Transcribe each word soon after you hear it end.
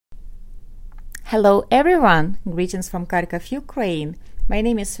Hello everyone! Greetings from Kharkov, Ukraine. My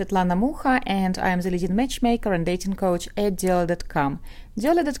name is Svetlana Mucha and I am the leading matchmaker and dating coach at Duoly.com.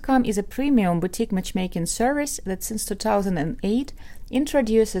 Duoly.com is a premium boutique matchmaking service that since 2008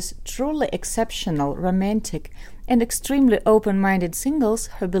 introduces truly exceptional, romantic and extremely open-minded singles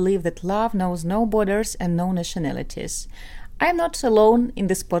who believe that love knows no borders and no nationalities. I am not alone in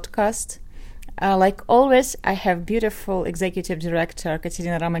this podcast. Like always, I have beautiful executive director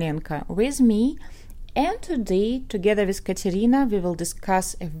Katerina Romanenko with me, and today, together with Katerina, we will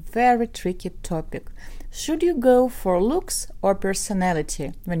discuss a very tricky topic. Should you go for looks or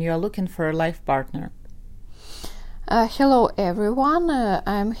personality when you are looking for a life partner? Hello everyone,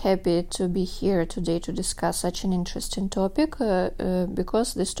 I'm happy to be here today to discuss such an interesting topic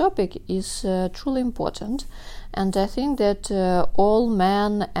because this topic is truly important, and I think that all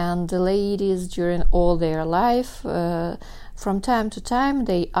men and ladies during all their life from time to time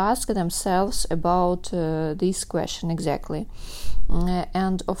they ask themselves about this question exactly.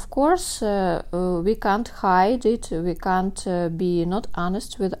 And of course we can't hide it, we can't be not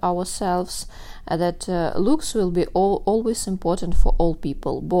honest with ourselves that looks will be always important for all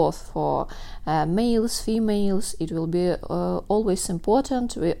people, both for males, females. It will be always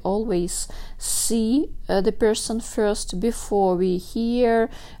important. We always see the person first before we hear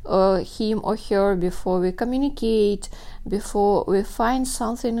him or her, before we communicate, before we find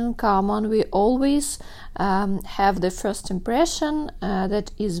something in common. We always have the first impression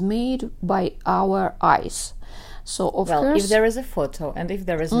that is made by our eyes. So of course, if there is a photo and if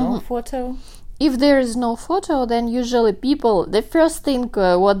there is no photo. If there is no photo, then usually people, the first thing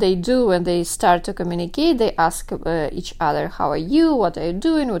what they do when they start to communicate, they ask each other, how are you, what are you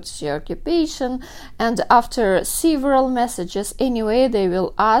doing, what's your occupation, and after several messages anyway, they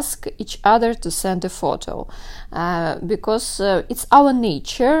will ask each other to send a photo, because it's our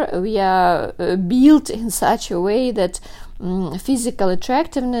nature. We are built in such a way that physical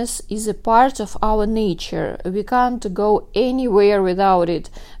attractiveness is a part of our nature. We can't go anywhere without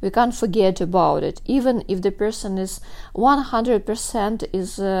it. We can't forget about it. Even if the person is 100%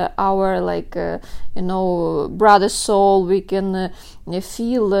 is our brother soul, we can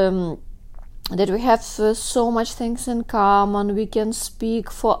feel that we have so much things in common. We can speak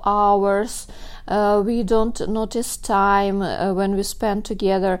for hours. We don't notice time when we spend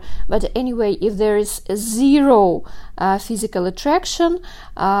together. But anyway, if there is zero physical attraction,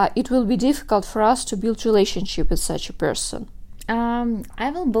 it will be difficult for us to build relationship with such a person.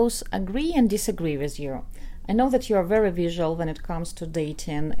 I will both agree and disagree with you. I know that you are very visual when it comes to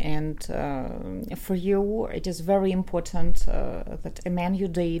dating, and for you it is very important that a man you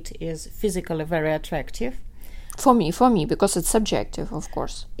date is physically very attractive. For me, because it's subjective, of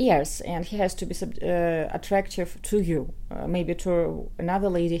course. Yes, and he has to be attractive to you. Maybe to another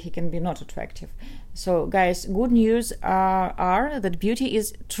lady he can be not attractive. So, guys, good news are that beauty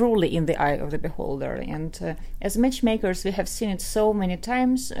is truly in the eye of the beholder. And as matchmakers, we have seen it so many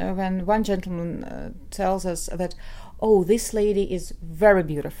times when one gentleman tells us that, oh, this lady is very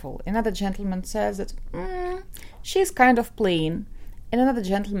beautiful. Another gentleman says that she's kind of plain. And another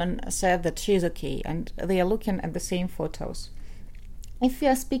gentleman said that she is okay, and they are looking at the same photos. If we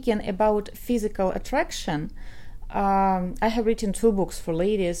are speaking about physical attraction, I have written 2 books for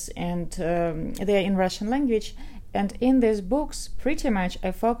ladies, and they are in Russian language. And in these books, pretty much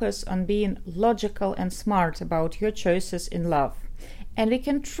I focus on being logical and smart about your choices in love. And we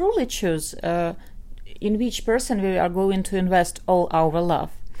can truly choose in which person we are going to invest all our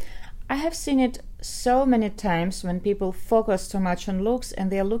love. I have seen it so many times when people focus too much on looks and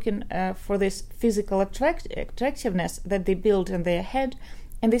they are looking for this physical attractiveness that they build in their head,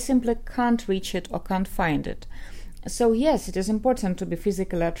 and they simply can't reach it or can't find it. So yes, it is important to be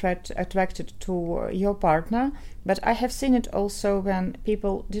physically attracted to your partner, but I have seen it also when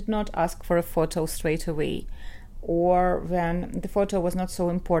people did not ask for a photo straight away, or when the photo was not so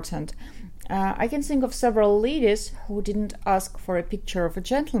important. I can think of several ladies who didn't ask for a picture of a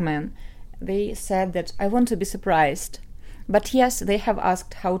gentleman. They said that I want to be surprised. But yes, they have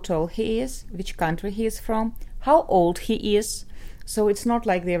asked how tall he is, which country he is from, how old he is. So it's not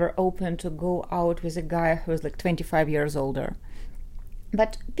like they were open to go out with a guy who is like 25 years older.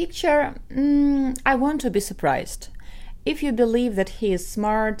 But picture, I want to be surprised. If you believe that he is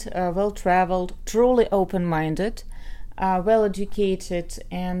smart, well-traveled, truly open-minded, well-educated,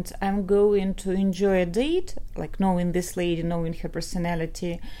 and I'm going to enjoy a date, like knowing this lady, knowing her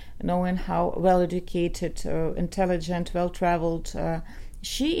personality, knowing how well-educated, intelligent, well-traveled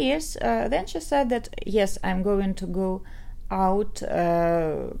she is, then she said that, yes, I'm going to go out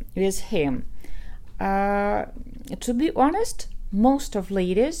with him. To be honest, most of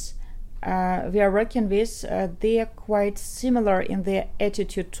ladies we are working with, they are quite similar in their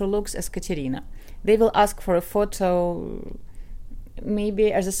attitude to looks as Katerina. They will ask for a photo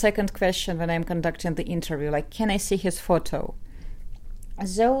maybe as a second question when I'm conducting the interview, like, can I see his photo?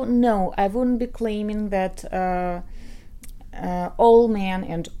 So no, I wouldn't be claiming that all men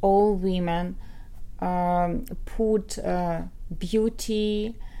and all women put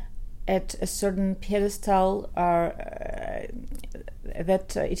beauty at a certain pedestal, or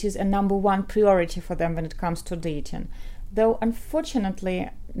that it is a number one priority for them when it comes to dating. Though unfortunately,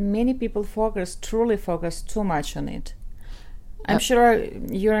 many people truly focus too much on it. I'm sure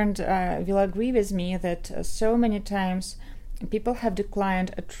you and will agree with me that so many times people have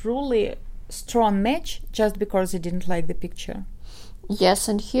declined a truly strong match just because they didn't like the picture. Yes,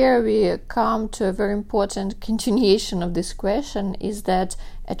 and here we come to a very important continuation of this question, is that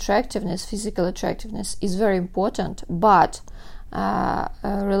attractiveness, physical attractiveness, is very important, but a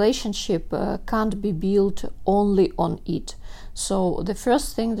relationship can't be built only on it. So the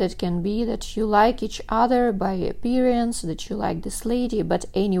first thing that can be that you like each other by appearance, that you like this lady, but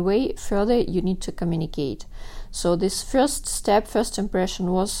anyway, further you need to communicate. So this first step, first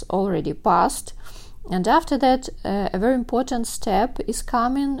impression was already passed. And after that, a very important step is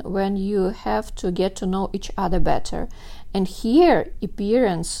coming when you have to get to know each other better. And here,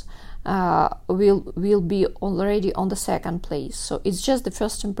 appearance will be already on the second place. So it's just the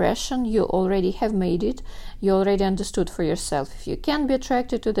first impression. You already have made it. You already understood for yourself if you can be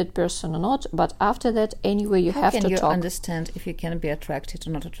attracted to that person or not. But after that, anyway, you have to talk. How can you understand if you can be attracted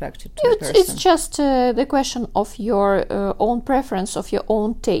or not attracted to a person? It's just the question of your own preference, of your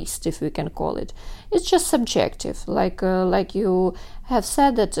own taste, if we can call it. It's just subjective. Like you have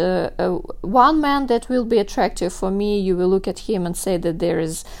said that one man that will be attractive for me, you will look at him and say that there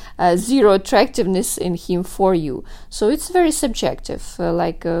is zero attractiveness in him for you. So it's very subjective.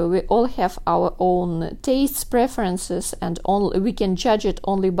 We all have our own tastes, preferences, and we can judge it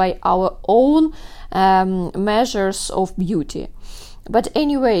only by our own measures of beauty. But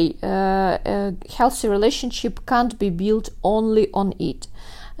anyway, a healthy relationship can't be built only on it.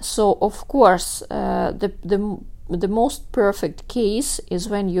 So of course, the most perfect case is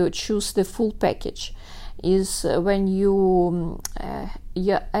when you choose the full package, is when you're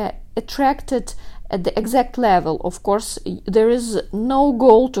attracted at the exact level. Of course, there is no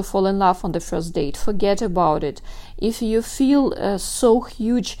goal to fall in love on the first date. Forget about it. If you feel so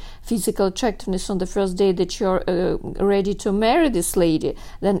huge physical attractiveness on the first date that you're ready to marry this lady,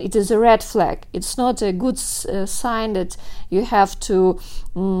 then it is a red flag. It's not a good sign that you have to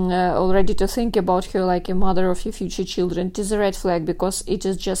already to think about her like a mother of your future children. It is a red flag because it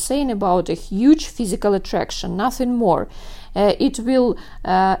is just saying about a huge physical attraction, nothing more. It will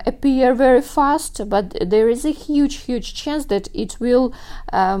appear very fast, but there is a huge chance that it will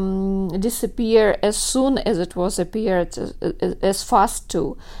disappear as soon as it was appeared as fast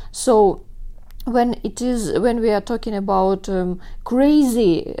too. So when we are talking about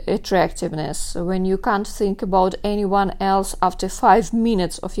crazy attractiveness, when you can't think about anyone else after 5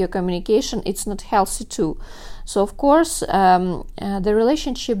 minutes of your communication, it's not healthy too. So of course, the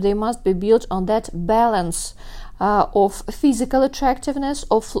relationship, they must be built on that balance of physical attractiveness,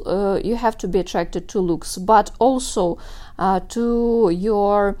 you have to be attracted to looks, but also to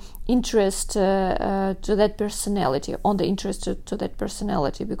your interest to that personality, on the interest to that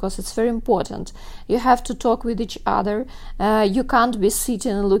personality, because it's very important. You have to talk with each other. You can't be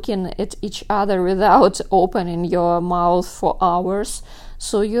sitting and looking at each other without opening your mouth for hours.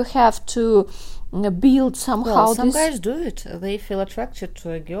 So you have to build somehow. Well, some guys do it. They feel attracted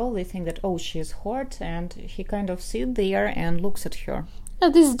to a girl. They think that, oh, she is hot, and he kind of sits there and looks at her.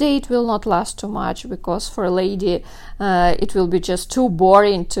 This date will not last too much, because for a lady it will be just too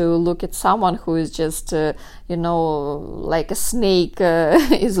boring to look at someone who is just like a snake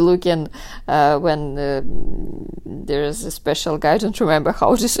is looking when there is a special guy, I don't remember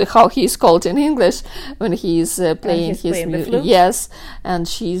how he is called in English, when he is playing his flute. Yes, and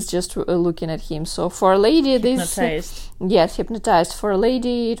she's just looking at him. So for a lady, hypnotized. For a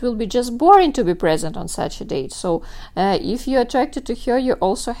lady, it will be just boring to be present on such a date. So if you're attracted to her, you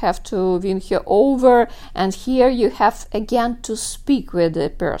also have to win her over, and here you have again to speak with the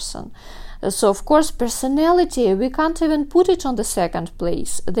person. So of course, personality, we can't even put it on the second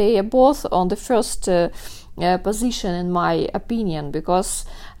place. They are both on the first position, in my opinion, because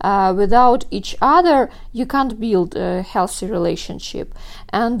without each other you can't build a healthy relationship.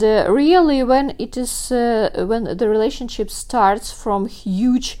 And really, when the relationship starts from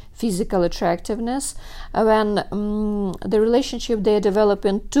huge physical attractiveness, when the relationship they are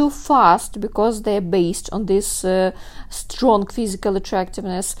developing too fast because they are based on this strong physical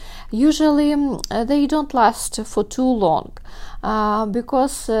attractiveness, usually they don't last for too long.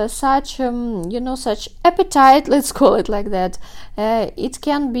 Because such appetite, let's call it like that, it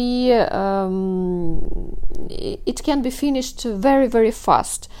can be finished very, very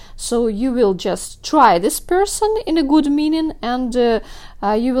fast. So you will just try this person in a good meaning, and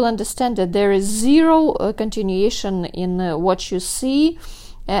you will understand that there is zero continuation in what you see.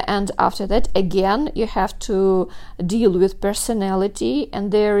 And after that, again, you have to deal with personality,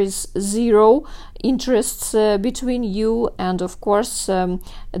 and there is zero interests between you, and of course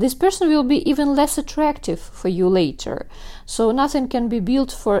this person will be even less attractive for you later. So nothing can be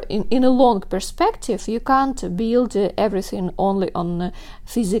built in a long perspective. You can't build everything only on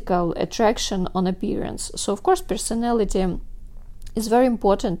physical attraction, on appearance. So of course personality is very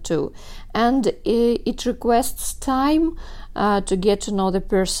important too, and it requests time to get to know the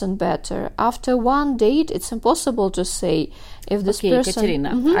person better. After one date, it's impossible to say if this person...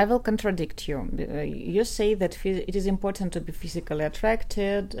 Katerina, I will contradict you. You say that it is important to be physically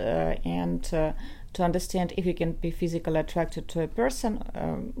attracted and to understand if you can be physically attracted to a person.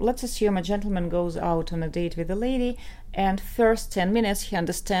 Let's assume a gentleman goes out on a date with a lady, and first 10 minutes he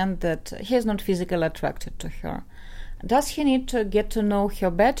understands that he is not physically attracted to her. Does he need to get to know her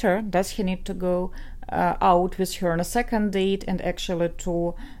better? Does he need to go out with her on a second date and actually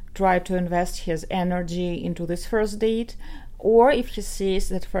to try to invest his energy into this first date? Or if he sees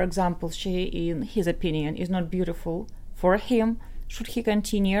that, for example, she, in his opinion, is not beautiful for him, should he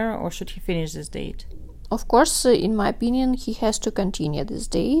continue or should he finish this date? Of course, in my opinion, he has to continue this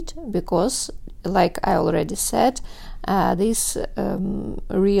date because, like I already said, this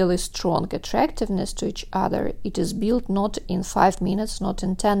really strong attractiveness to each other, it is built not in 5 minutes, not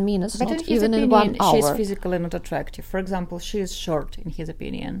in 10 minutes, but not in even opinion, in 1 hour. She is physically not attractive. For example, she is short in his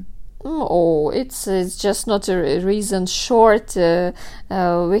opinion. Oh, it's just not a reason short.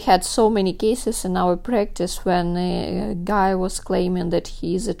 We had so many cases in our practice when a guy was claiming that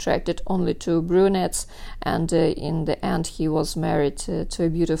he is attracted only to brunettes, and in the end he was married to a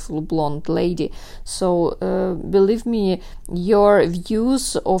beautiful blonde lady. So believe me, your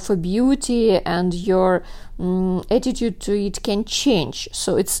views of a beauty and your attitude to it can change.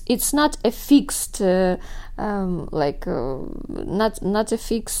 So it's not a fixed not a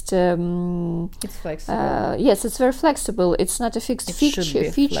fixed. It's flexible. Yes, it's very flexible. It's not a fixed feature.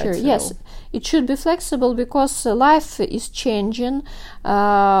 Flexible. Yes, it should be flexible because life is changing.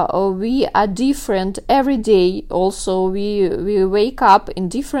 We are different every day. Also, we wake up in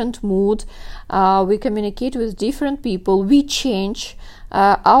different mood. We communicate with different people. We change.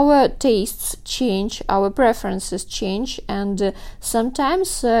 Our tastes change, our preferences change, and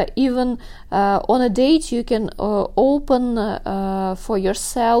sometimes even on a date you can open up for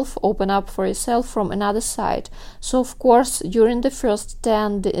yourself from another side. So of course during the first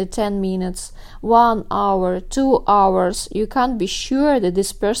 10 minutes, 1 hour, 2 hours, you can't be sure that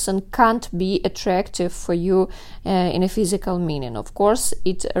this person can't be attractive for you in a physical meaning. Of course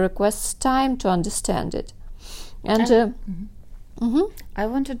it requests time to understand it. And I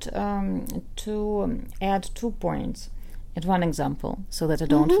wanted to add 2 points and one example so that I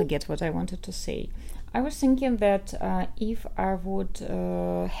don't forget what I wanted to say. I was thinking that if I would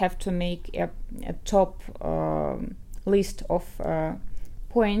have to make a top list of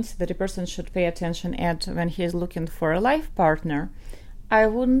points that a person should pay attention at when he is looking for a life partner, I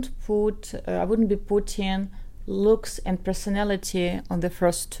wouldn't be putting looks and personality on the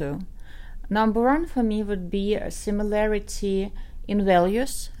first two. Number one for me would be a similarity in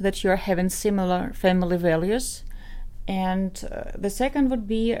values, that you're having similar family values, and the second would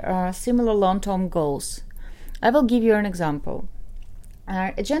be similar long-term goals. I will give you an example.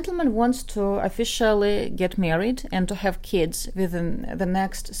 A gentleman wants to officially get married and to have kids within the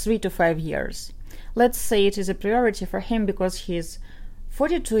next 3 to 5 years. Let's say it is a priority for him because he's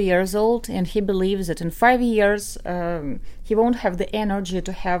 42 years old and he believes that in 5 years he won't have the energy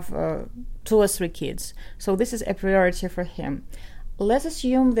to have 2 or 3 kids. So this is a priority for him. Let's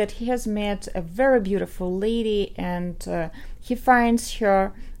assume that he has met a very beautiful lady and he finds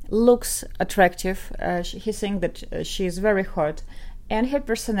her looks attractive. He thinks that she is very hot. And her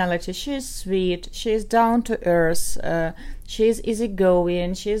personality, she is sweet, she is down to earth, she is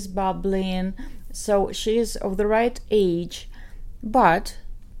easygoing, she is bubbling, so she is of the right age. But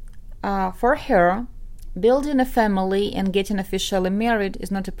for her, building a family and getting officially married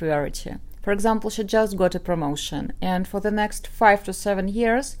is not a priority. For example, she just got a promotion, and for the next 5 to 7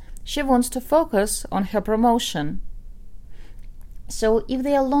 years, she wants to focus on her promotion. So if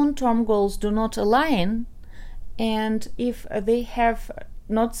their long-term goals do not align, and if they have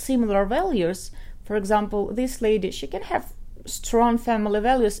not similar values, for example, this lady, she can have strong family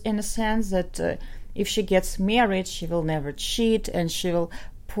values in a sense that if she gets married, she will never cheat and she will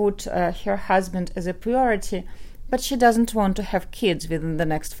put her husband as a priority, but she doesn't want to have kids within the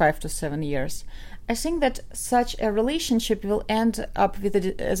next 5 to 7 years. I think that such a relationship will end up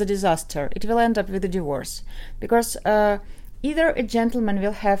as a disaster. It will end up with a divorce, because either a gentleman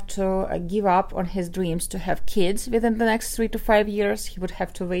will have to give up on his dreams to have kids within the next 3 to 5 years. He would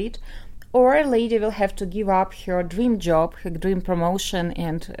have to wait. Or a lady will have to give up her dream job, her dream promotion,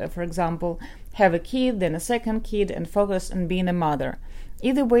 and, for example, have a kid, then a second kid, and focus on being a mother.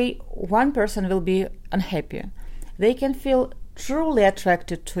 Either way, one person will be unhappy. They can feel truly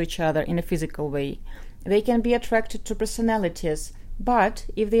attracted to each other in a physical way. They can be attracted to personalities, but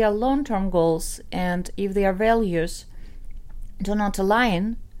if their long-term goals and if their values do not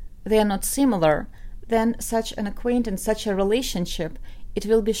align, they are not similar, then such an acquaintance, such a relationship, it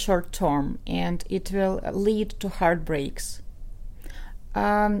will be short-term and it will lead to heartbreaks.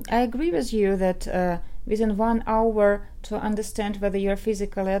 I agree with you that within 1 hour to understand whether you are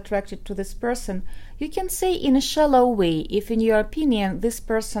physically attracted to this person, you can say in a shallow way if in your opinion this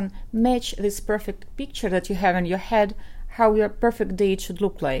person match this perfect picture that you have in your head, how your perfect date should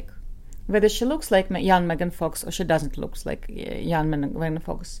look like. Whether she looks like young Megan Fox or she doesn't look like young Megan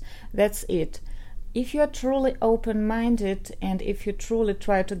Fox. That's it. If you are truly open-minded and if you truly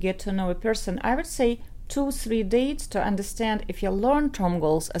try to get to know a person, I would say 2-3 dates to understand if your long-term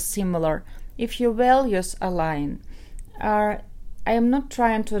goals are similar, if your values align. I am not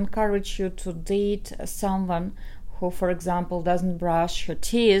trying to encourage you to date someone who, for example, doesn't brush her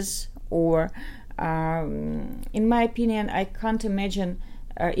teeth, or in my opinion, I can't imagine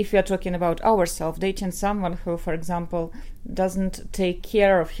if we are talking about ourselves, dating someone who, for example, doesn't take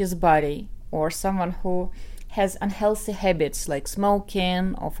care of his body, or someone who has unhealthy habits like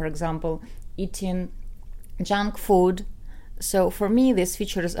smoking or, for example, eating junk food. So for me, these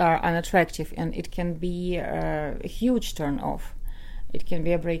features are unattractive and it can be a huge turn off. It can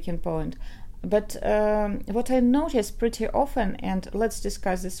be a breaking point. But what I notice pretty often, and let's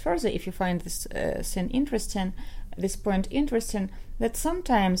discuss this further if you find this thing interesting, this point interesting, that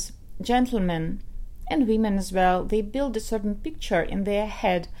sometimes gentlemen and women as well, they build a certain picture in their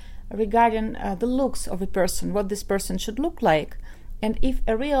head regarding the looks of a person, what this person should look like. And if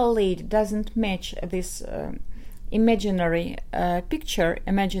a real lady doesn't match this imaginary picture,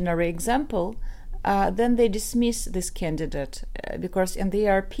 imaginary example, then they dismiss this candidate because in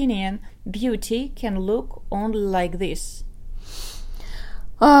their opinion, beauty can look only like this.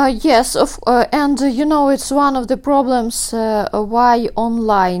 Yes, and it's one of the problems why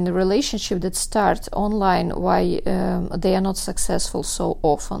online relationship that start online, why they are not successful so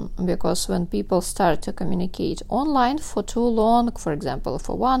often. Because when people start to communicate online for too long, for example,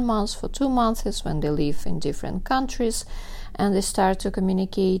 for 1 month, for 2 months, when they live in different countries, and they start to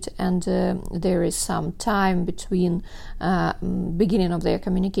communicate, and there is some time between beginning of their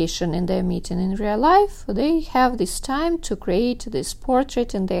communication and their meeting in real life, they have this time to create this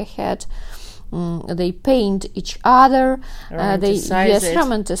portrait in their head. They paint each other,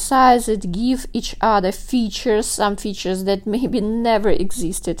 romanticize it, give each other features, some features that maybe never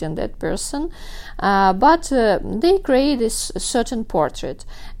existed in that person, but they create this certain portrait.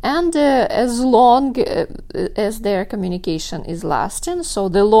 And as long as their communication is lasting, so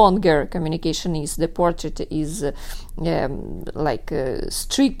the longer communication is, the portrait is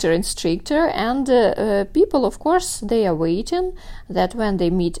stricter and stricter, and people, of course, they are waiting that when they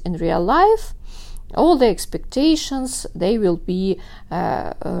meet in real life, all the expectations, they will be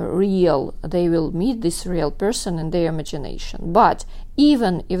real. They will meet this real person in their imagination. But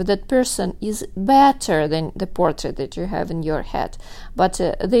even if that person is better than the portrait that you have in your head, but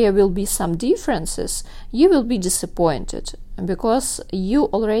there will be some differences, you will be disappointed because you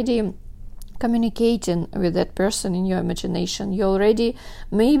already communicating with that person in your imagination. You already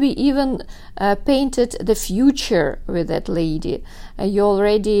maybe even painted the future with that lady. You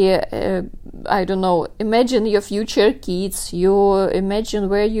already, imagine your future kids. You imagine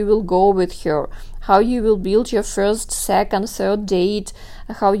where you will go with her, how you will build your first, second, third date,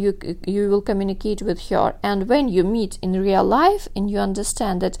 how you will communicate with her. And when you meet in real life and you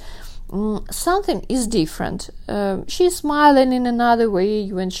understand that something is different. She's smiling in another way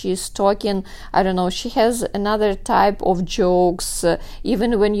when she's talking. She has another type of jokes.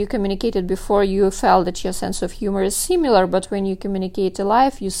 Even when you communicated before, you felt that your sense of humor is similar, but when you communicate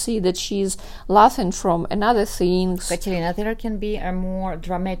live, you see that she's laughing from another things. Katerina, there can be a more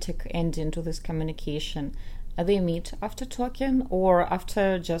dramatic ending to this communication. They meet after talking or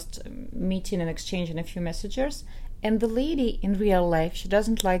after just meeting and exchanging a few messages. And the lady in real life, she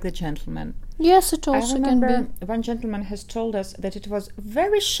doesn't like the gentleman. Yes, it also I remember can be. one gentleman has told us that it was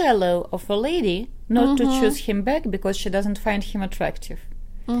very shallow of a lady not to choose him back because she doesn't find him attractive.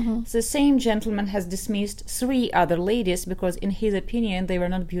 The same gentleman has dismissed 3 other ladies because in his opinion they were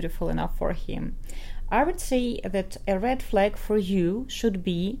not beautiful enough for him. I would say that a red flag for you should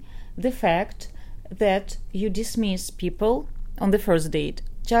be the fact that you dismiss people on the first date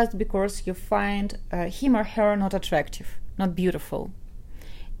just because you find him or her not attractive, not beautiful.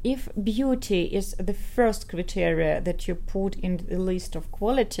 If beauty is the first criteria that you put in the list of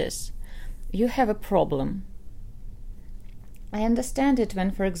qualities, you have a problem. I understand it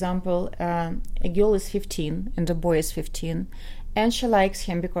when, for example, a girl is 15 and a boy is 15, and she likes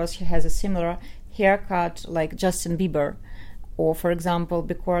him because he has a similar haircut like Justin Bieber, or, for example,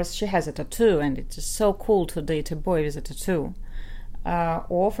 because she has a tattoo and it is so cool to date a boy with a tattoo.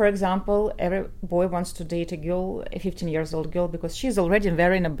 Or, for example, every boy wants to date a girl, a 15 years old girl, because she's already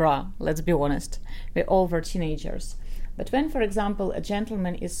wearing a bra, let's be honest. We all were teenagers. But when, for example, a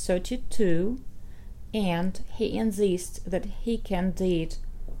gentleman is 32 and he insists that he can date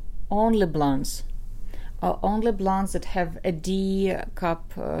only blondes, or only blondes that have a D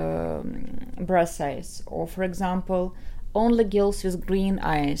cup bra size, or, for example, only girls with green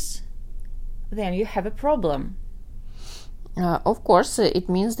eyes, then you have a problem. Of course, it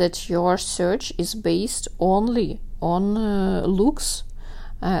means that your search is based only on looks.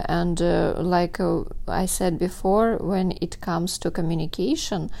 Like I said before, when it comes to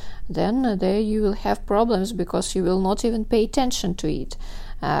communication, then there you will have problems because you will not even pay attention to it.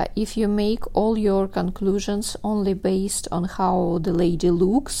 If you make all your conclusions only based on how the lady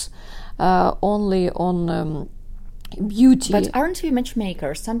looks, only on beauty. But aren't we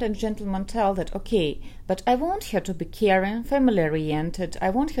matchmakers? Sometimes gentlemen tell that, okay, but I want her to be caring, family-oriented. I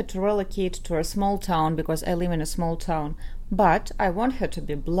want her to relocate to a small town because I live in a small town. But I want her to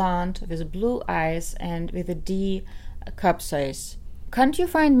be blonde, with blue eyes, and with a D cup size. Can't you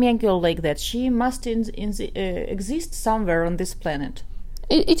find me a girl like that? She must exist somewhere on this planet.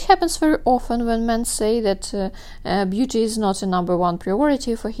 It happens very often when men say that beauty is not a number one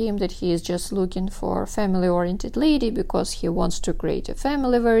priority for him, that he is just looking for a family-oriented lady because he wants to create a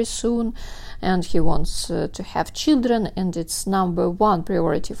family very soon and he wants to have children, and it's number one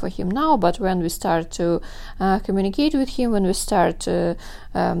priority for him now. But when we start to communicate with him, when we start to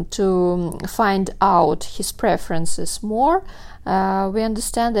find out his preferences more, we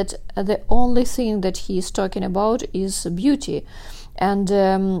understand that the only thing that he is talking about is beauty. And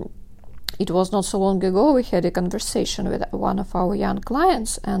it was not so long ago we had a conversation with one of our young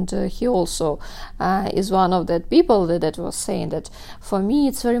clients, and he also is one of that people that was saying that for me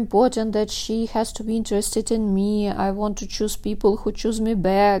it's very important that she has to be interested in me. I want to choose people who choose me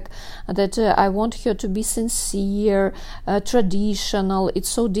back, that I want her to be sincere, traditional. It's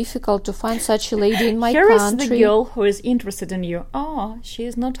so difficult to find such a lady in my country. Here is the girl who is interested in you. Oh, she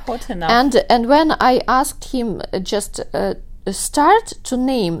is not hot enough. And when I asked him just start to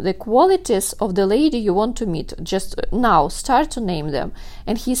name the qualities of the lady you want to meet, just now start to name them,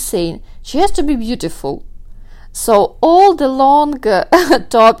 and he's saying she has to be beautiful. So all the long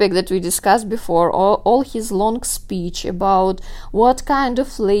topic that we discussed before, all his long speech about what kind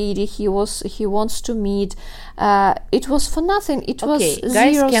of lady he wants to meet, it was for nothing. It was zero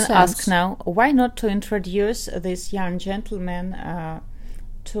guys can sense. ask now, why not to introduce this young gentleman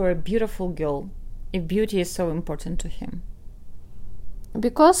to a beautiful girl if beauty is so important to him?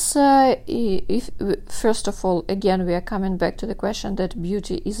 Because if first of all, again, we are coming back to the question that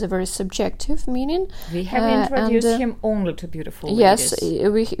beauty is a very subjective meaning. We have introduced him only to beautiful ladies.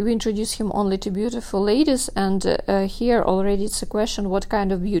 Yes, we introduce him only to beautiful ladies, and here already it's a question what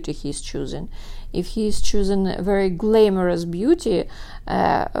kind of beauty he's choosing. If he is choosing very glamorous beauty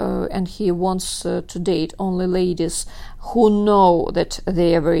and he wants to date only ladies who know that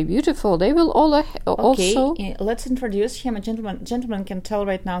they are very beautiful, they will all also... Okay, let's introduce him. A gentleman can tell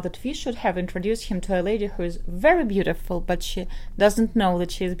right now that we should have introduced him to a lady who is very beautiful, but she doesn't know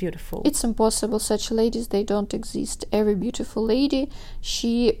that she is beautiful. It's impossible. Such ladies, they don't exist. Every beautiful lady,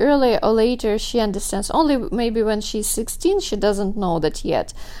 she earlier or later, she understands. Only maybe when she's 16, she doesn't know that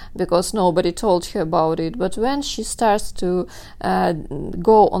yet. because nobody told her about it. But when she starts to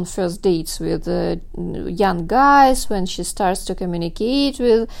go on first dates with young guys, when she starts to communicate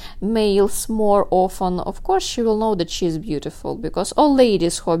with males more often, of course she will know that she is beautiful, because all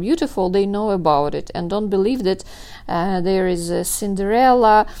ladies who are beautiful, they know about it. And don't believe that there is a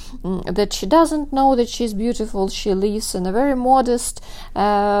Cinderella, that she doesn't know that she's beautiful. She lives in a very modest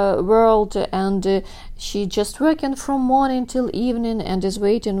world, and she just working from morning till evening and is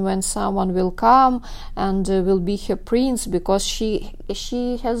waiting when someone will come and will be her prince, because she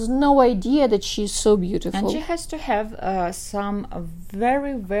has no idea that she's so beautiful. And she has to have some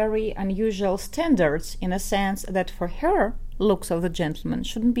very, very unusual standards, in a sense that for her, looks of the gentleman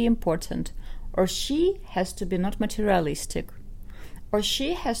shouldn't be important, or she has to be not materialistic, or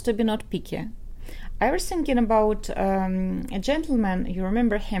she has to be not picky. I was thinking about a gentleman, you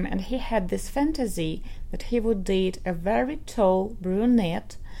remember him, and he had this fantasy that he would date a very tall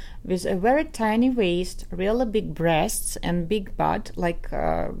brunette with a very tiny waist, really big breasts and big butt, like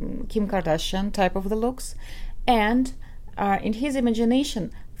Kim Kardashian type of the looks. And in his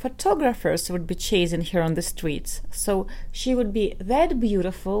imagination, photographers would be chasing her on the streets. So she would be that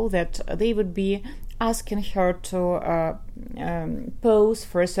beautiful that they would be asking her to pose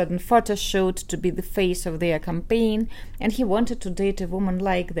for a certain photo shoot to be the face of their campaign, and he wanted to date a woman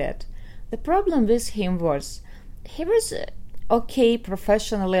like that. The problem with him was he was okay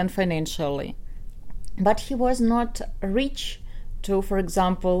professionally and financially, but he was not rich to, for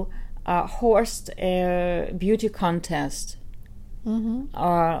example, host a beauty contest,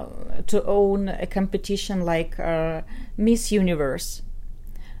 to own a competition like Miss Universe.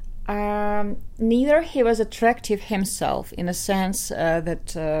 Neither he was attractive himself, in a sense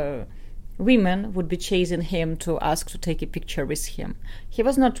that women would be chasing him to ask to take a picture with him. He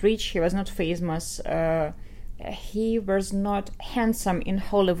was not rich, he was not famous, he was not handsome in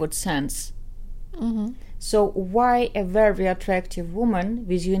Hollywood sense. So why a very attractive woman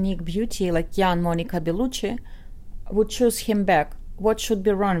with unique beauty like young Monica Bellucci would choose him back? What should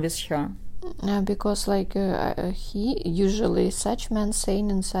be wrong with her? Because he usually, such men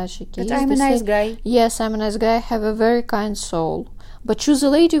saying in such a case, that I'm a nice guy. Yes, I'm a nice guy, I have a very kind soul. But choose a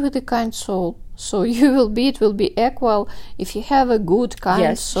lady with a kind soul, so it will be equal if you have a good,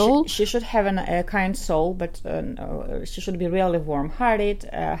 kind soul. She should have a kind soul, but she should be really warm-hearted,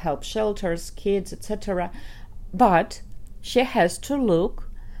 help shelters, kids, etc. But she has to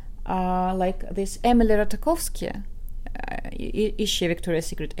look like this Emily Ratajkowski. Is she Victoria's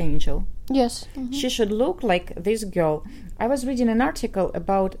Secret angel? Yes. She should look like this girl. I was reading an article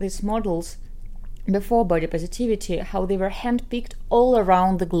about these models before body positivity, how they were handpicked all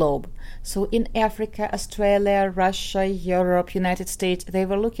around the globe. So in Africa, Australia, Russia, Europe, United States, they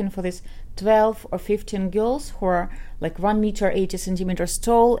were looking for these 12 or 15 girls who are like 1 meter 80 centimeters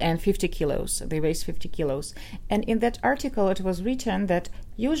tall and 50 kilos. They weigh 50 kilos. And in that article, it was written that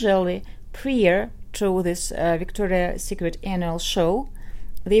usually prior to this Victoria's Secret annual show,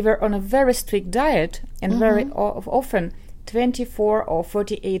 they were on a very strict diet, and very often 24 or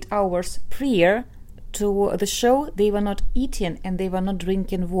 48 hours prior to the show, they were not eating and they were not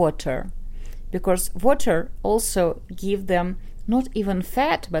drinking water, because water also give them not even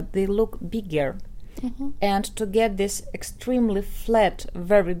fat, but they look bigger. And to get this extremely flat,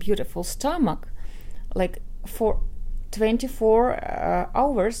 very beautiful stomach, like for 24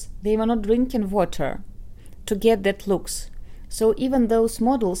 hours, they were not drinking water to get that looks. So even those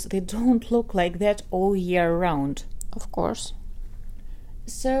models, they don't look like that all year round. Of course.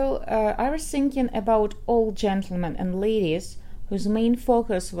 So I was thinking about all gentlemen and ladies whose main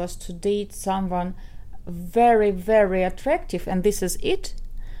focus was to date someone very, very attractive, and this is it.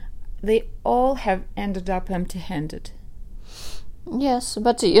 They all have ended up empty-handed. Yes,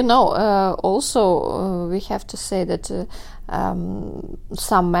 but also we have to say that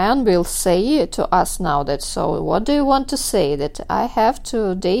some men will say to us now that, so what do you want to say? That I have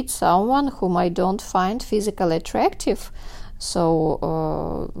to date someone whom I don't find physically attractive?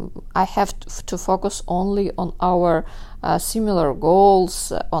 So I have to focus only on our similar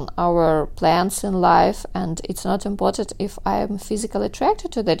goals, on our plans in life, and it's not important if I am physically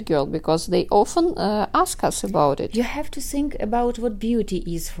attracted to that girl, because they often ask us about it. You have to think about what beauty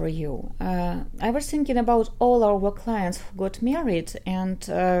is for you. I was thinking about all our clients who got married, and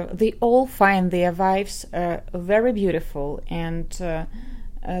they all find their wives very beautiful, and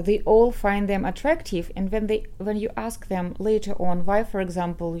they all find them attractive. And when you ask them later on why, for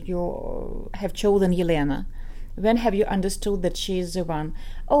example, you have chosen Yelena, when have you understood that she is the one?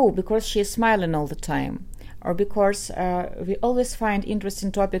 Oh, because she is smiling all the time. or because we always find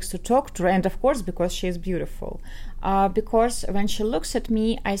interesting topics to talk to her, and of course because she is beautiful. Because when she looks at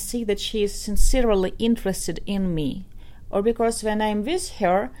me, I see that she is sincerely interested in me. Or because when I'm with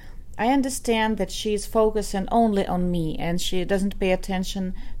her, I understand that she is focusing only on me and she doesn't pay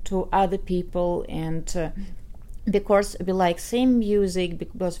attention to other people, and because we like same music,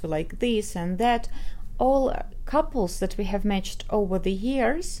 because we like this and that. All couples that we have matched over the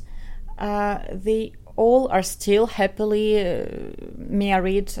years, they all are still happily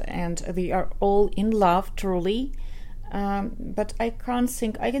married, and they are all in love truly. But I can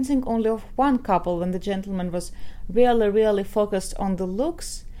think only of one couple when the gentleman was really focused on the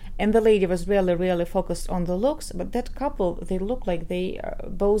looks and the lady was really focused on the looks. But that couple, they look like they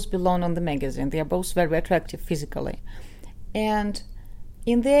both belong on the magazine. They are both very attractive physically. And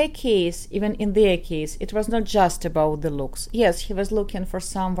even in their case, it was not just about the looks. Yes, he was looking for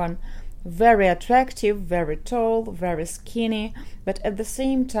someone very attractive, very tall, very skinny, but at the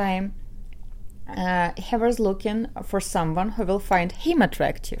same time, he was looking for someone who will find him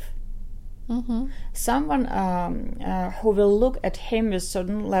attractive. Mm-hmm. Someone who will look at him with a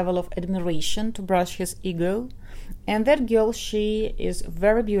certain level of admiration to brush his ego. And that girl, she is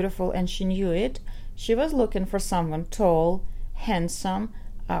very beautiful and she knew it. She was looking for someone tall, handsome,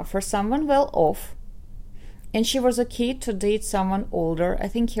 for someone well off. And she was okay to date someone older. I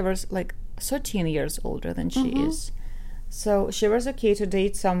think he was like 13 years older than she is. So she was okay to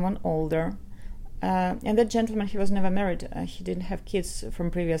date someone older. And that gentleman, he was never married. He didn't have kids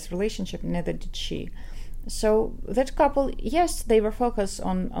from previous relationship, neither did she. So that couple, yes, they were focused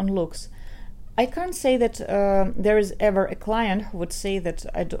on looks. I can't say that there is ever a client who would say that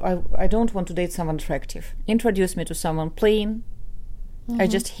I don't want to date someone attractive. Introduce me to someone plain. I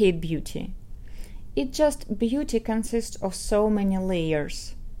just hate beauty. Beauty consists of so many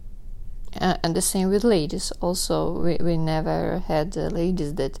layers. And the same with ladies. Also, we never had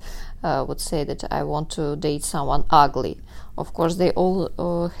ladies that would say that I want to date someone ugly. Of course, they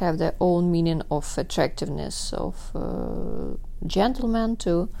all have their own meaning of attractiveness of gentlemen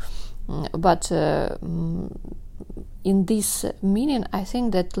too. But in this meaning, I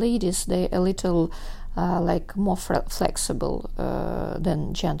think that ladies, they a little more flexible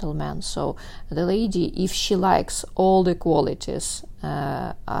than gentlemen. So the lady, if she likes all the qualities,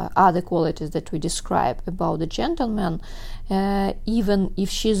 other qualities that we describe about the gentleman, even if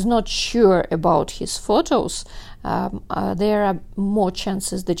she's not sure about his photos, there are more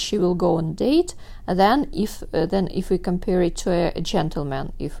chances that she will go on date than if we compare it to a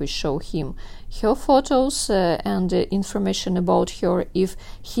gentleman. If we show him her photos and information about her, if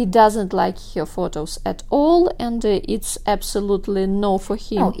he doesn't like her photos at all, and it's absolutely no for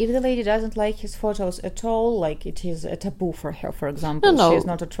him. No, if the lady doesn't like his photos at all, like it is a taboo for her, for example, no. She is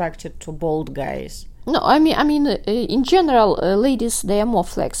not attracted to bald guys. No, I mean, in general, ladies, they are more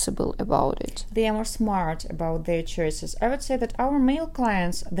flexible about it. They are more smart about their choices. I would say that our male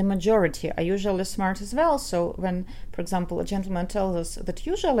clients, the majority, are usually smart as well. So when, for example, a gentleman tells us that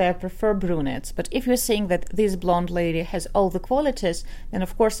usually I prefer brunettes, but if you're saying that this blonde lady has all the qualities, then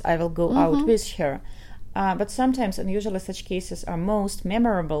of course I will go out with her. But sometimes, and usually such cases are most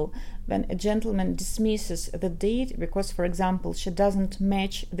memorable, when a gentleman dismisses the date because, for example, she doesn't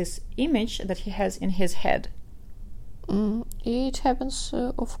match this image that he has in his head. It happens,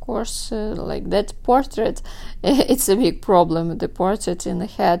 of course, like that portrait. It's a big problem, the portrait in the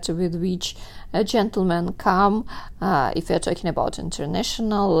head with which a gentleman come, if you're talking about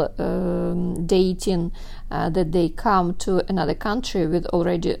international dating, that they come to another country with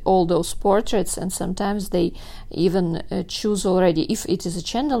already all those portraits, and sometimes they even choose already, if it is a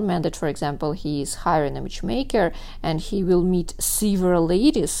gentleman that, for example, he is hiring a matchmaker and he will meet several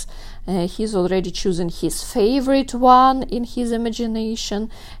ladies, he's already chosen his favorite one in his imagination,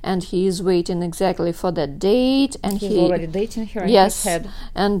 and he is waiting exactly for that date, and he's already dating her in his head.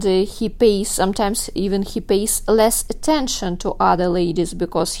 And he pays less attention to other ladies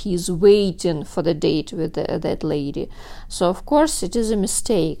because he's waiting for the date with that lady. So of course it is a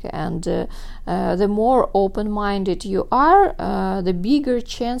mistake, and the more open-minded you are, the bigger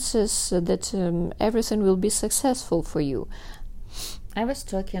chances that everything will be successful for you. I was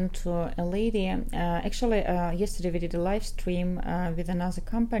talking to a lady, actually yesterday we did a live stream with another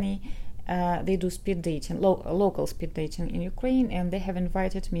company. They do speed dating, local speed dating in Ukraine, and they have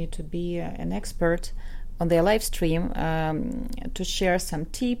invited me to be an expert on their live stream to share some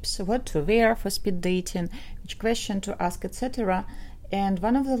tips, what to wear for speed dating, which question to ask, etc. And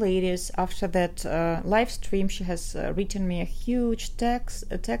one of the ladies, after that live stream, she has written me a huge text,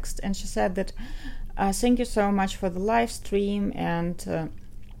 and she said that thank you so much for the live stream, and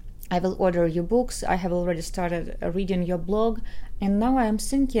I will order your books. I have already started reading your blog. And now I am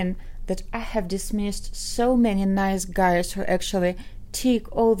thinking that I have dismissed so many nice guys who actually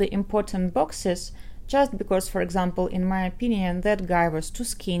tick all the important boxes just because, for example, in my opinion, that guy was too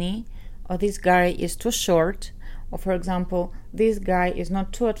skinny, or this guy is too short, or, for example, this guy is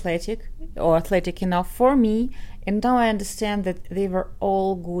not too athletic or athletic enough for me. And now I understand that they were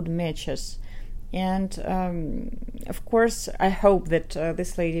all good matches. And of course, I hope that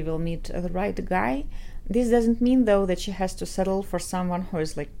this lady will meet the right guy. This doesn't mean, though, that she has to settle for someone who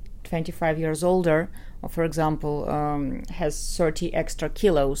is like 25 years older, or, for example, has 30 extra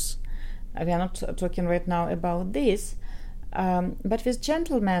kilos. We are not talking right now about this. But with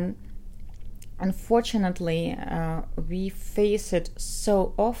gentlemen, unfortunately, we face it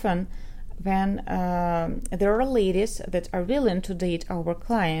so often when there are ladies that are willing to date our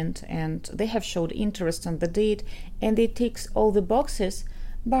client and they have showed interest on the date and it ticks all the boxes,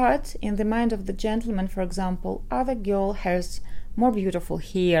 but in the mind of the gentleman, for example, other girl has more beautiful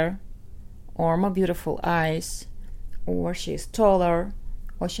hair or more beautiful eyes, or she is taller,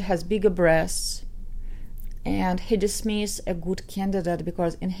 or she has bigger breasts, and he dismisses a good candidate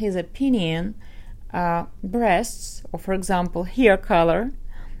because in his opinion breasts, or, for example, hair color,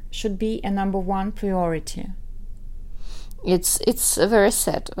 should be a number one priority. It's very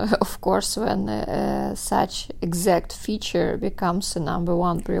sad, of course, when such exact feature becomes a number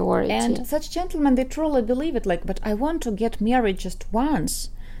one priority. And such gentlemen, they truly believe it, like, but I want to get married just once.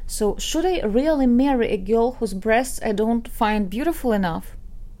 So should I really marry a girl whose breasts I don't find beautiful enough?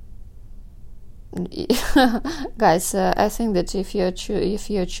 Guys, I think that if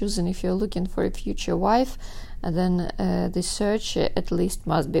you're looking for a future wife, then the search at least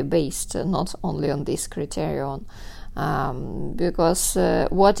must be based not only on this criterion. Because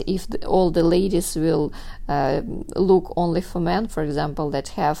what if all the ladies will look only for men, for example, that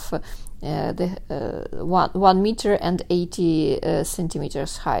have 1 meter and 80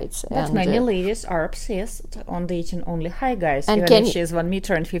 centimeters height? But and many ladies are obsessed on dating only high guys, and even if she is 1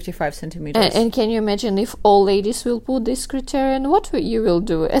 meter and 55 centimeters. And can you imagine if all ladies will put this criterion? What you will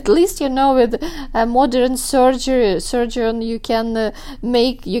do? At least, with a modern surgeon, you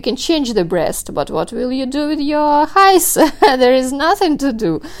can change the breast. But what will you do with your highs? There is nothing to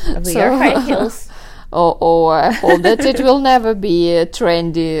do. We are high heels. I hope that it will never be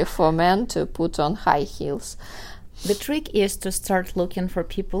trendy for men to put on high heels. The trick is to start looking for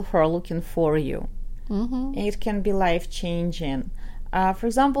people who are looking for you. Mm-hmm. It can be life-changing. For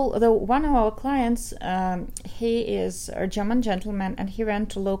example, one of our clients, he is a German gentleman, and he went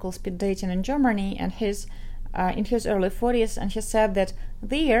to local speed dating in Germany, and he's in his early 40s, and he said that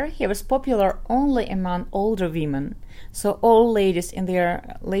there he was popular only among older women. So all ladies in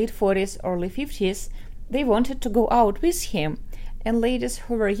their late 40s, early 50s, they wanted to go out with him. And ladies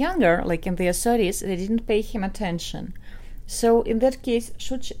who were younger, like in their 30s, they didn't pay him attention. So in that case,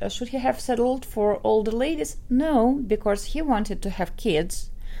 should he have settled for older ladies? No, because he wanted to have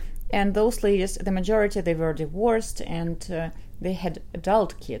kids. And those ladies, the majority, they were divorced and they had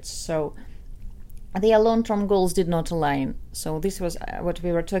adult kids. So their long-term goals did not align. So this was what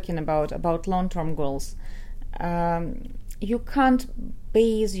we were talking about long-term goals. You can't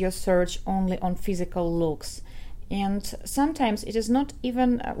base your search only on physical looks. And sometimes it is not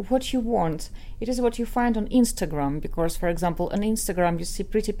even what you want. It is what you find on Instagram. Because, for example, on Instagram you see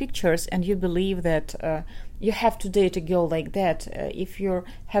pretty pictures and you believe that you have to date a girl like that. If you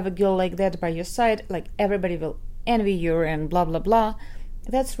have a girl like that by your side, like everybody will envy you and blah, blah, blah.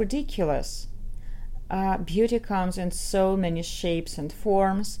 That's ridiculous. Beauty comes in so many shapes and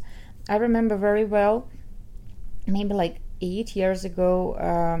forms. I remember very well, maybe like 8 years ago,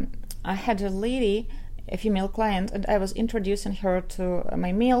 I had a lady, a female client, and I was introducing her to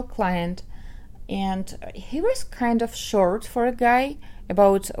my male client, and he was kind of short for a guy,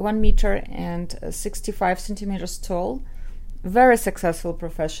 about 1 meter and 65 centimeters tall, very successful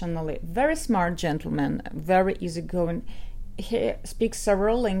professionally, very smart gentleman, very easygoing. He speaks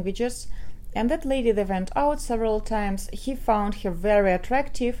several languages, and that lady, they went out several times. He found her very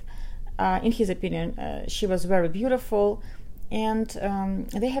attractive. In his opinion, she was very beautiful. And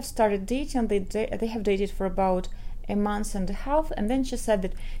they have started dating. They have dated for about a month and a half. And then she said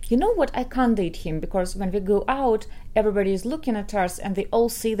that, you know what, I can't date him because when we go out, everybody is looking at us and they all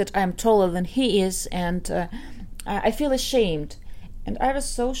see that I'm taller than he is. And I feel ashamed. And I was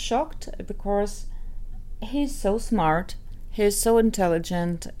so shocked because he's so smart. He's so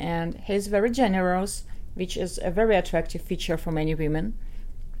intelligent and he's very generous, which is a very attractive feature for many women.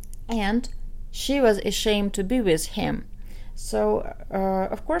 And she was ashamed to be with him. So,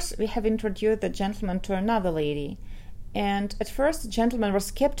 of course, we have introduced the gentleman to another lady. And at first, the gentleman was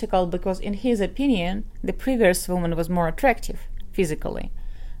skeptical because, in his opinion, the previous woman was more attractive physically.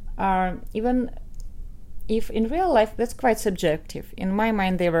 Even if in real life that's quite subjective. In my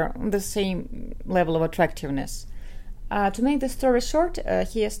mind, they were on the same level of attractiveness. To make the story short,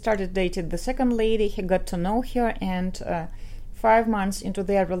 he started dating the second lady, he got to know her, and 5 months into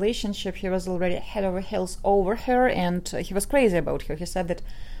their relationship, he was already head over heels over her, and he was crazy about her. He said that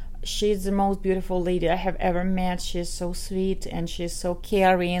she's the most beautiful lady I have ever met. She's so sweet and she's so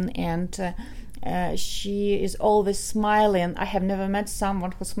caring, and she is always smiling. I have never met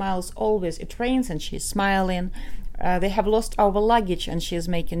someone who smiles always. It rains and she's smiling. They have lost our luggage and she's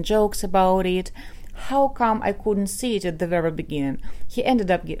making jokes about it. How come I couldn't see it at the very beginning? He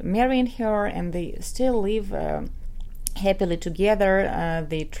ended up marrying her, and they still live happily together.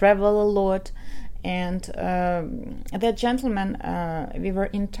 They travel a lot. And that gentleman, we were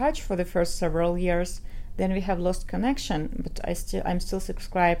in touch for the first several years. Then we have lost connection, but I'm still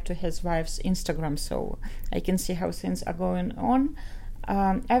subscribed to his wife's Instagram, so I can see how things are going on.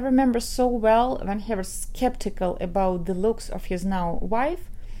 I remember so well when he was skeptical about the looks of his now wife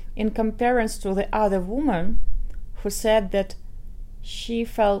in comparison to the other woman who said that she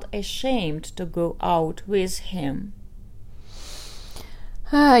felt ashamed to go out with him.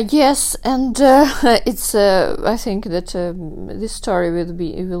 Yes, and it's. I think that this story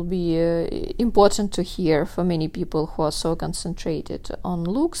will be important to hear for many people who are so concentrated on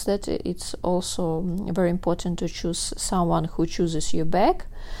looks. That it's also very important to choose someone who chooses you back,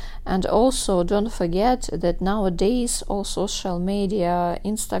 and also don't forget that nowadays all social media,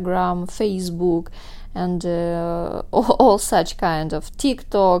 Instagram, Facebook, and all such kind of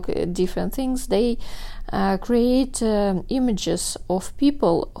TikTok, different things, they create images of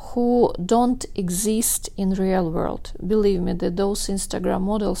people who don't exist in real world. Believe me that those Instagram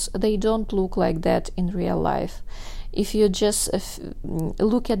models, they don't look like that in real life. If you just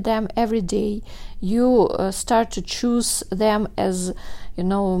look at them every day, you start to choose them as,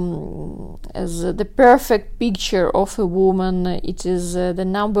 as the perfect picture of a woman. It is the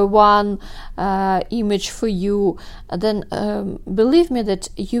number one image for you. Then believe me that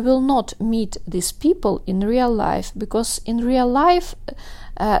you will not meet these people in real life, because in real life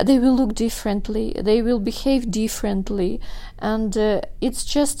they will look differently, they will behave differently, and it's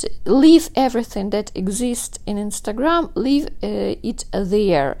just leave everything that exists in Instagram, leave it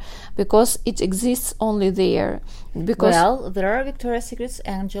there, because it exists only there. Because well, there are Victoria's Secret's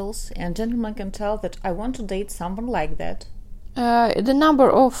angels, and gentlemen can tell that I want to date someone like that. The number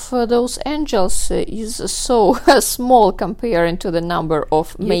of those angels is so small comparing to the number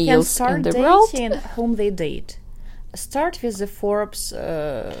of males in the world. You can start dating whom they date. Start with the Forbes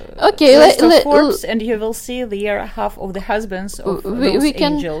Forbes, and you will see there half of the husbands of those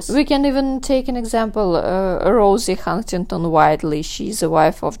angels. We can even take an example. Rosie Huntington-Whiteley, she's the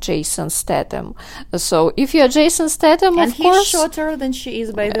wife of Jason Statham. So if you're Jason Statham, and of course, he's shorter than she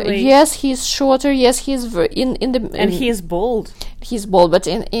is, by the way. Yes, he's shorter. Yes, he's and he is bald. He's bald, but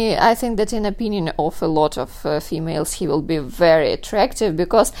I think that in opinion of a lot of females, he will be very attractive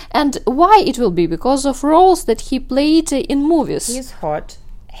and why it will be? Because of roles that he played in movies. He's hot,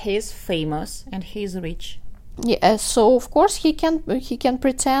 he's famous, and he's rich. Yeah, so of course he can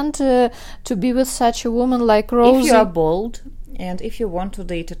pretend to be with such a woman like Rosie. If you are bald and if you want to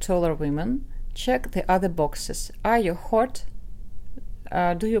date a taller woman, check the other boxes. Are you hot?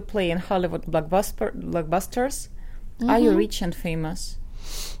 Do you play in Hollywood blockbusters? Mm-hmm. Are you rich and famous?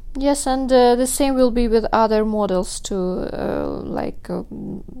 Yes, and the same will be with other models too,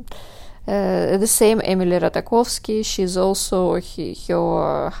 the same Emily Ratajkowski. She's also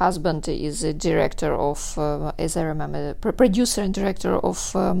her husband is a director of, as I remember, producer and director of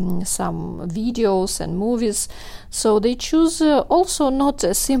some videos and movies. So they choose also not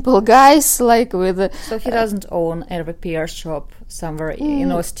simple guys like with. So he doesn't own a repair shop somewhere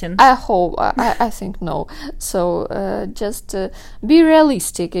in Austin. I hope. I think no. So just be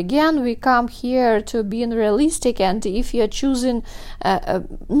realistic. Again, we come here to being realistic, and if you're choosing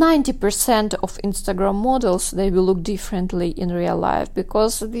 90% of Instagram models, they will look differently in real life,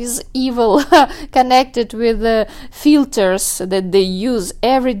 because this evil connected with filters that they use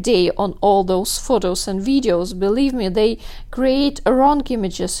every day on all those photos and videos. Believe me, they create wrong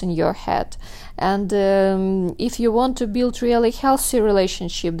images in your head. And if you want to build really healthy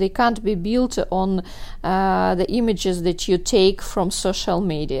relationship, they can't be built on the images that you take from social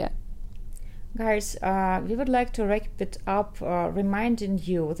media. Guys, we would like to wrap it up reminding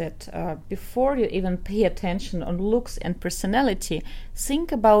you that before you even pay attention on looks and personality,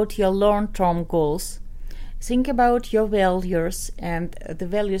 think about your long-term goals. Think about your values and the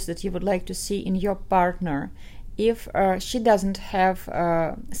values that you would like to see in your partner. if she doesn't have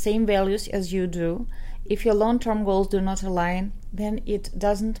same values as you do, if your long-term goals do not align, then it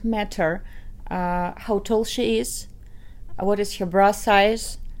doesn't matter how tall she is, what is her bra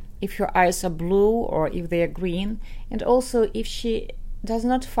size, if her eyes are blue or if they are green, and also if she does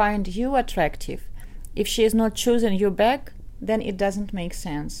not find you attractive, if she is not choosing you back, then it doesn't make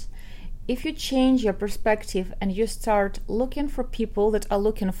sense. If you change your perspective and you start looking for people that are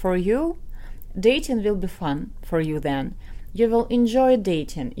looking for you, dating will be fun for you then. You will enjoy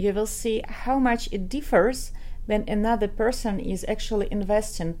dating. You will see how much it differs when another person is actually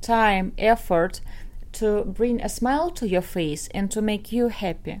investing time, effort to bring a smile to your face and to make you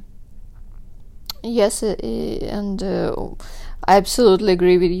happy. Yes, and I absolutely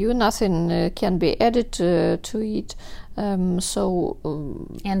agree with you. Nothing can be added to it. And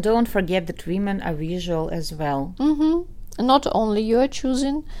don't forget that women are visual as well. Not only you are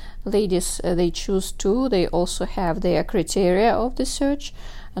choosing, ladies, they choose too. They also have their criteria of the search.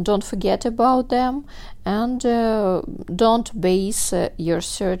 And don't forget about them. And don't base your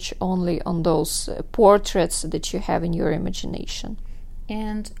search only on those portraits that you have in your imagination.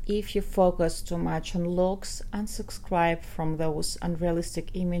 And if you focus too much on looks, unsubscribe from those unrealistic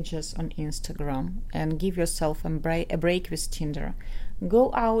images on Instagram and give yourself a break with Tinder.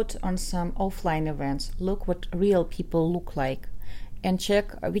 Go out on some offline events, look what real people look like, and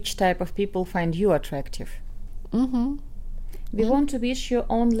check which type of people find you attractive. We want to wish you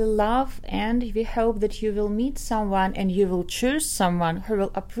only love, and we hope that you will meet someone and you will choose someone who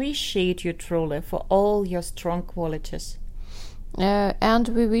will appreciate you truly for all your strong qualities. And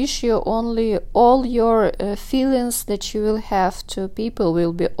we wish you only all your feelings that you will have to people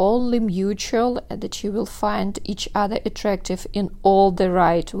will be only mutual, that you will find each other attractive in all the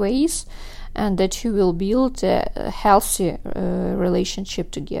right ways, and that you will build a healthy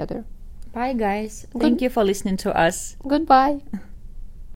relationship together. Bye, guys. Thank you for listening to us. Goodbye.